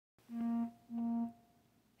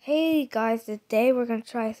Hey guys, today we're gonna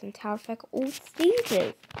try some Tower Effect old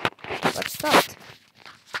stages. Let's start.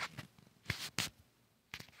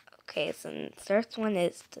 Okay, so the first one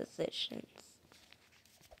is decisions.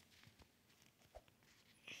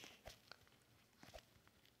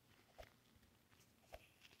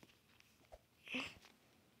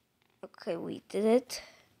 Okay, we did it.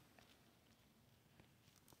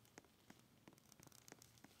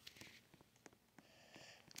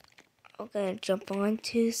 I'm gonna jump on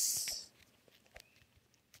to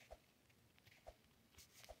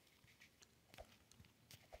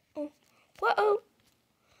oh, whoa!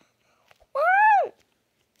 Wow!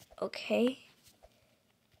 Okay.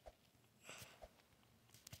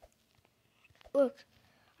 Look,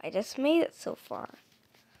 I just made it so far.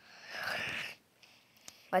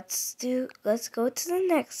 Let's go to the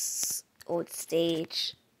next old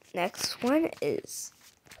stage. Next one is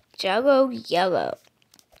Jello Yellow.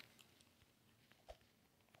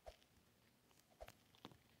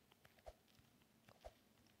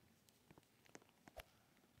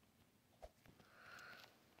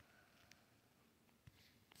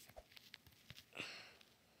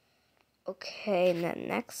 Okay, and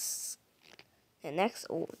the next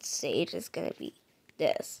old stage is gonna be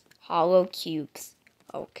this hollow cubes.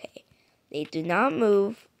 Okay, they do not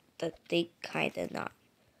move, but they kinda not.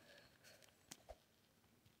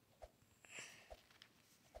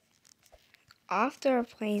 After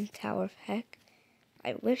playing Tower of Heck,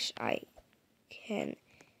 I wish I can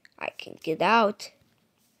get out.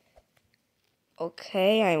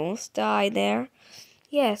 Okay, I almost died there.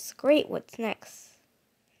 Yes, great. What's next?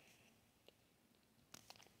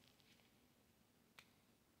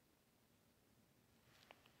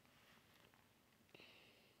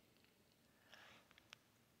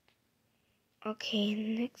 Okay,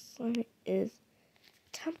 next one is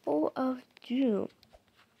Temple of Doom.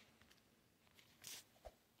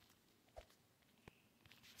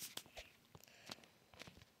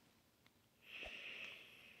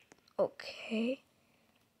 Okay.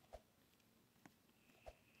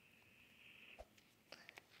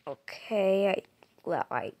 Okay,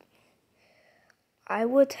 I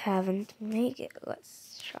would haven't make it.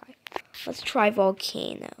 Let's try. Let's try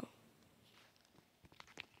volcano.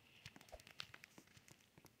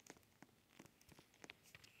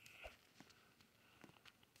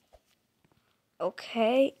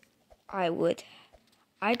 Okay, I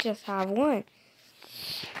just have one.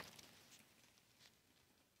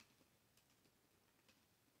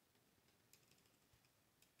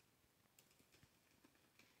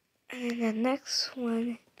 And the next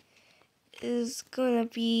one is gonna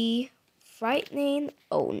be frightening.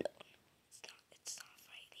 Oh no, it's not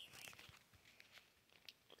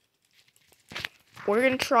frightening. We're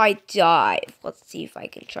gonna try dive. Let's see if I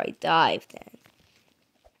can try dive then.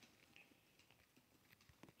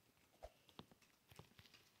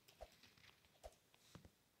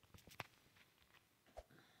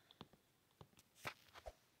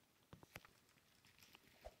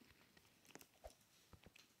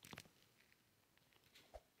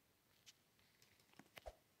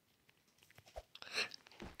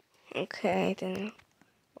 Okay, then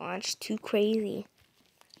launch too crazy.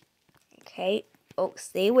 Okay. Oh,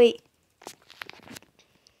 stay wait.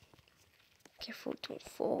 Careful, don't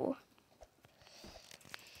fall.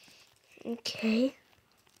 Okay.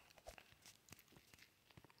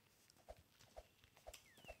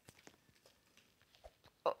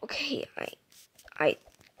 Okay, I.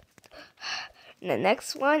 The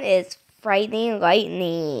next one is frightening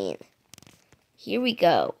lightning. Here we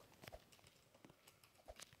go.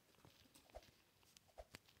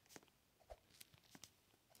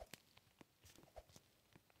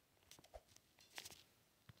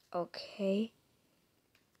 Okay.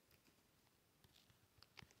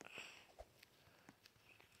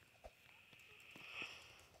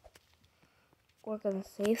 We're gonna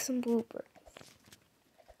save some bloopers.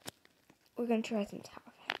 We're gonna try some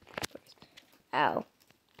Tower Hack first. Ow.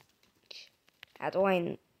 How do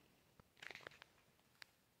I...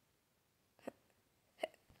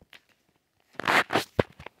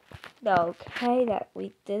 Okay, that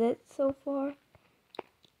we did it so far.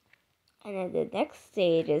 And then the next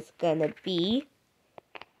stage is gonna be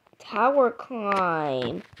tower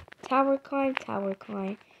climb. Tower climb, tower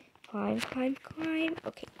climb. Climb, climb, climb.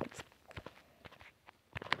 Okay, let's...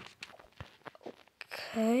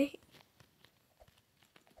 Okay.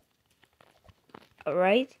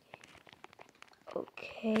 Alright.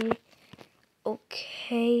 Okay.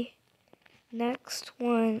 Okay. Next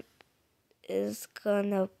one is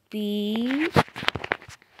gonna be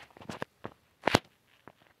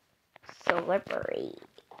slippery.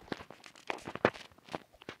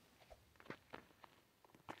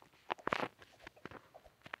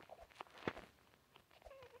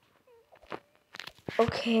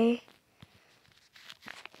 Okay.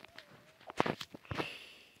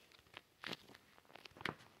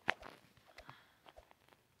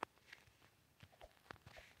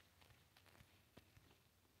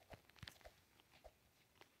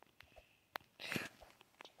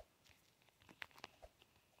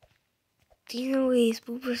 Do you know these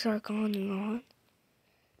bloopers are going wrong?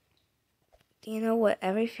 Do you know what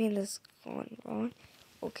everything is going wrong?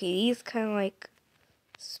 Okay, these kind of like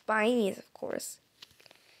spinies, of course.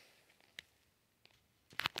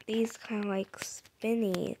 These kind of like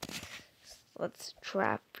spinny. Let's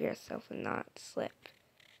trap yourself and not slip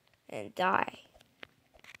and die.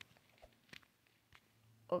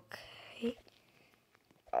 Okay.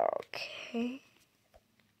 Okay.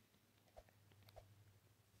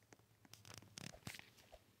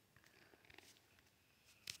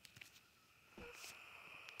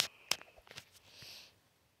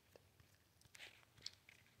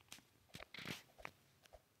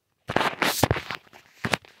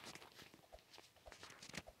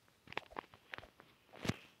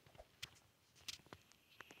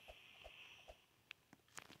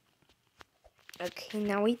 Okay,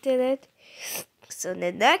 now we did it. So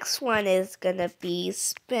the next one is gonna be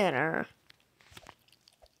spinner.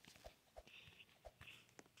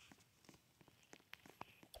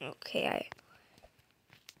 Okay,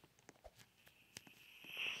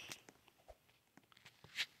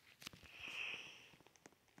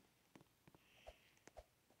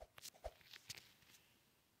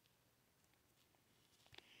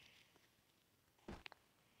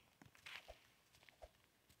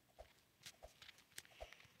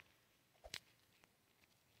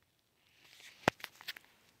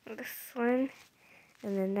 this one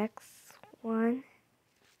and the next one.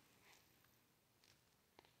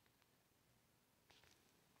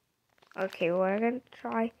 Okay, we're gonna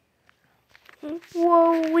try.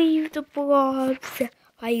 Whoa, leave the blobs.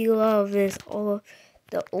 I love this, all of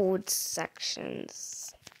the old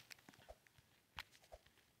sections.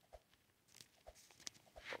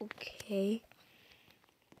 Okay.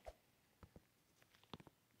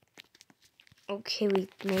 Okay, we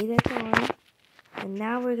made it on. And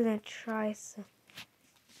now we're gonna try some.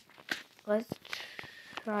 Let's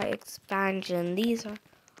try expansion. These are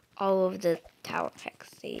all of the tower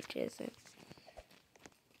hex stages.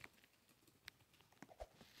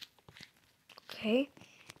 Okay.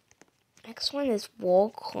 Next one is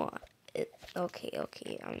wall climb. Okay,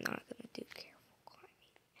 I'm not gonna do careful climbing.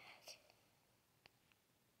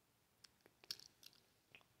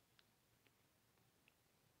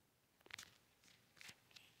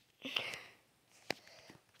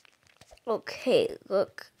 Okay,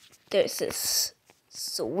 look. There's this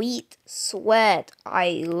sweet sweat.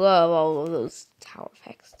 I love all of those tower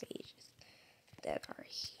hex stages that are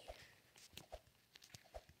here.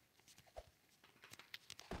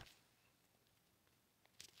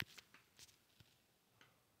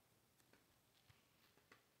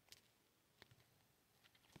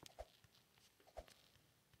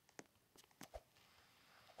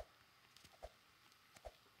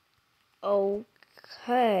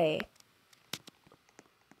 Okay.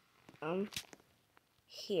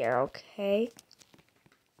 Here, okay.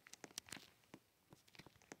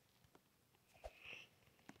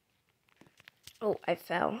 Oh, I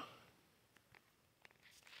fell.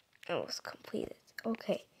 It was completed.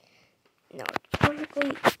 Okay. Now it's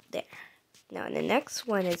perfectly there. Now the next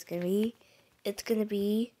one is gonna be, the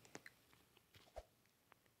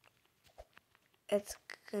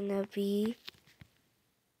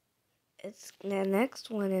next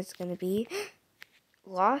one is gonna be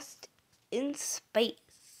Lost in Space.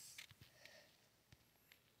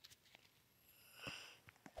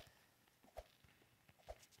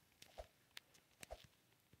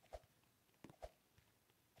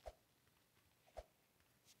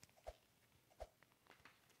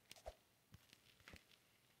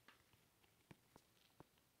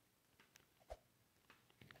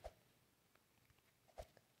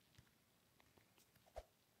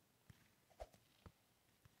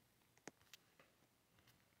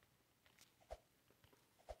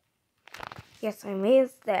 Yes, I made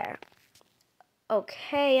it there.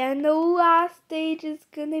 Okay, and the last stage is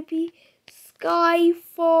gonna be Sky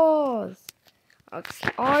Falls.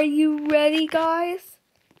 Okay, are you ready, guys?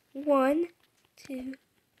 1, 2.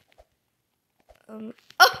 Oh,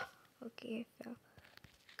 okay, I fell.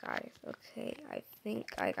 Guys, okay, I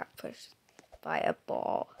think I got pushed by a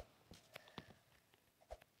ball.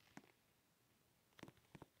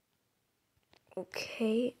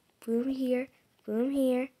 Okay, boom here, boom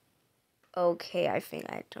here. Okay, I think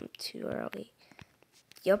I jumped too early.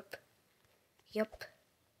 Yup.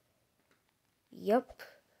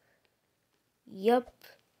 Yup.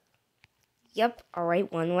 Yup.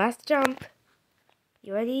 Alright, one last jump.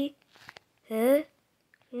 You ready?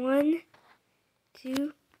 1,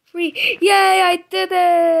 2, 3. Yay, I did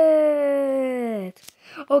it!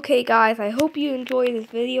 Okay, guys, I hope you enjoyed this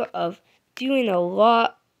video of doing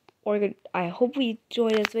I hope we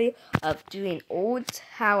enjoyed this video of doing old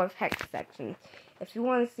Tower of Hex sections. If you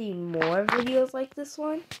want to see more videos like this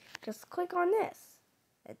one, just click on this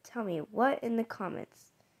and tell me what in the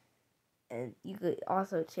comments. And you could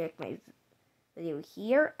also check my video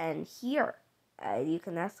here and here. You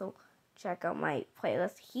can also check out my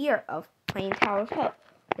playlist here of playing Tower of Hell.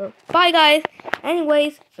 So, bye guys!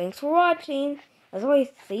 Anyways, thanks for watching. As always,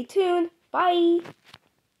 stay tuned. Bye!